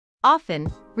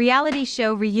Often, reality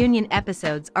show reunion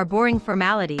episodes are boring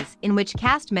formalities in which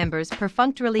cast members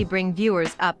perfunctorily bring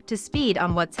viewers up to speed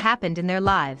on what's happened in their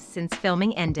lives since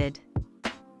filming ended.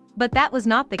 But that was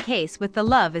not the case with the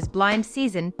Love is Blind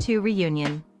Season 2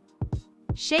 reunion.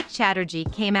 Sheikh Chatterjee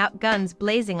came out guns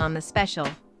blazing on the special,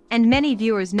 and many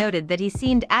viewers noted that he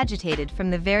seemed agitated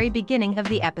from the very beginning of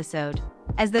the episode,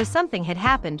 as though something had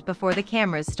happened before the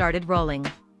cameras started rolling.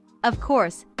 Of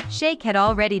course, Sheikh had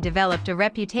already developed a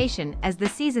reputation as the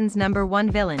season's #1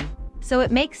 villain, so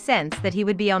it makes sense that he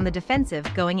would be on the defensive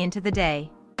going into the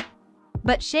day.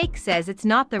 But Sheikh says it's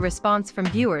not the response from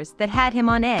viewers that had him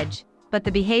on edge, but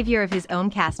the behavior of his own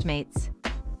castmates.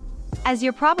 As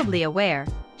you're probably aware,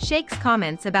 Sheikh's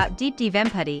comments about Deepti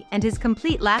Vempati and his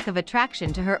complete lack of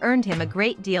attraction to her earned him a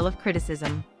great deal of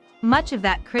criticism. Much of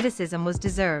that criticism was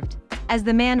deserved, as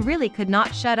the man really could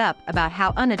not shut up about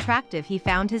how unattractive he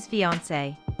found his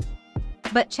fiancée.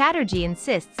 But Chatterjee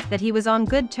insists that he was on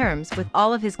good terms with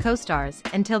all of his co-stars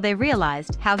until they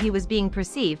realized how he was being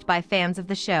perceived by fans of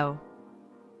the show.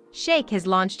 Sheikh has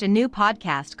launched a new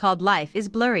podcast called Life is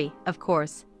Blurry, of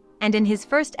course, and in his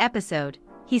first episode,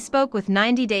 he spoke with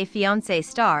 90 Day Fiancé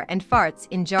star and Farts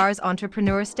in Jars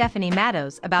entrepreneur Stephanie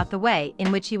Mattos about the way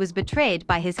in which he was betrayed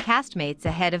by his castmates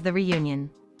ahead of the reunion.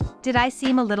 Did I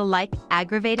seem a little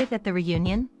aggravated at the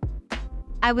reunion?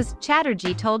 I was,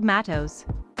 Chatterjee told Mattos.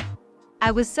 I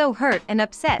was so hurt and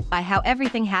upset by how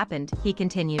everything happened, he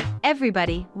continued.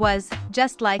 Everybody was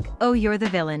just like, oh, you're the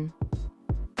villain.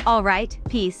 All right,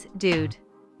 peace, dude.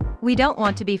 We don't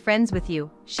want to be friends with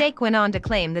you. Sheikh went on to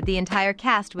claim that the entire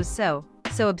cast was so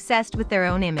obsessed with their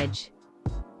own image.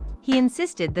 He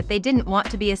insisted that they didn't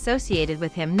want to be associated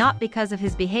with him not because of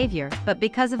his behavior but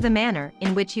because of the manner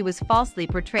in which he was falsely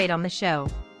portrayed on the show.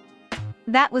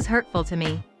 That was hurtful to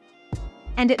me.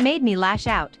 And it made me lash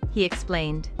out, he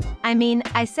explained. I mean,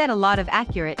 I said a lot of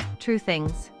accurate, true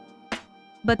things.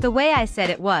 But the way I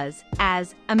said it was,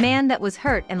 as a man that was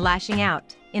hurt and lashing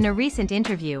out. In a recent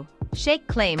interview, Sheikh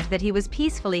claimed that he was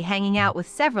peacefully hanging out with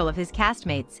several of his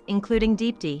castmates, including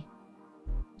Deepti.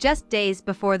 Just days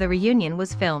before the reunion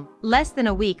was filmed, less than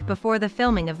a week before the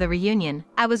filming of the reunion,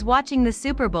 I was watching the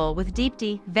Super Bowl with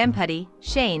Deepti, Vempati,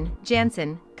 Shane,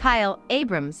 Jansen, Kyle,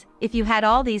 Abrams. If you had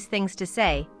all these things to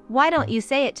say, why don't you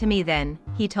say it to me then,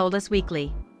 he told Us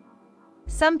Weekly.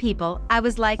 Some people, I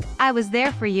was like, I was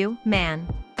there for you, man.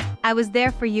 I was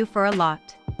there for you for a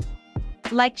lot.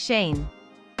 Like Shane.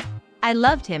 I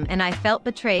loved him and I felt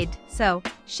betrayed, so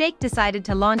Sheikh decided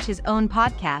to launch his own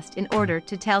podcast in order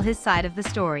to tell his side of the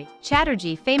story.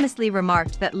 Chatterjee famously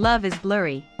remarked that love is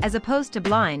blurry, as opposed to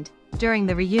blind, during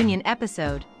the reunion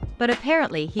episode, but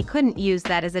apparently he couldn't use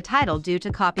that as a title due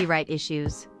to copyright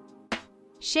issues.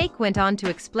 Sheikh went on to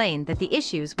explain that the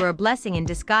issues were a blessing in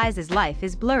disguise as Life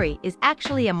is Blurry is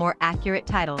actually a more accurate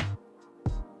title.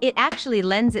 It actually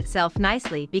lends itself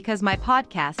nicely because my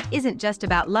podcast isn't just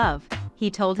about love,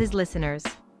 he told his listeners.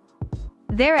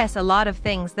 There's a lot of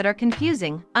things that are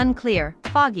confusing, unclear,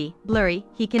 foggy, blurry,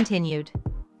 he continued.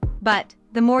 But,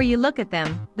 the more you look at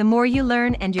them, the more you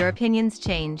learn and your opinions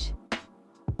change.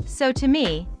 So to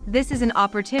me, this is an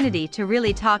opportunity to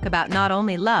really talk about not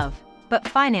only love, but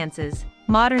finances,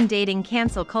 modern dating,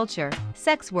 cancel culture,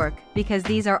 sex work, because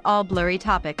these are all blurry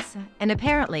topics, and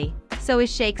apparently, so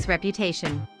is Sheikh's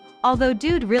reputation. Although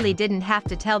dude really didn't have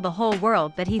to tell the whole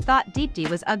world that he thought Deepti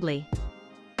was ugly.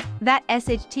 That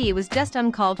SHT was just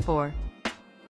uncalled for.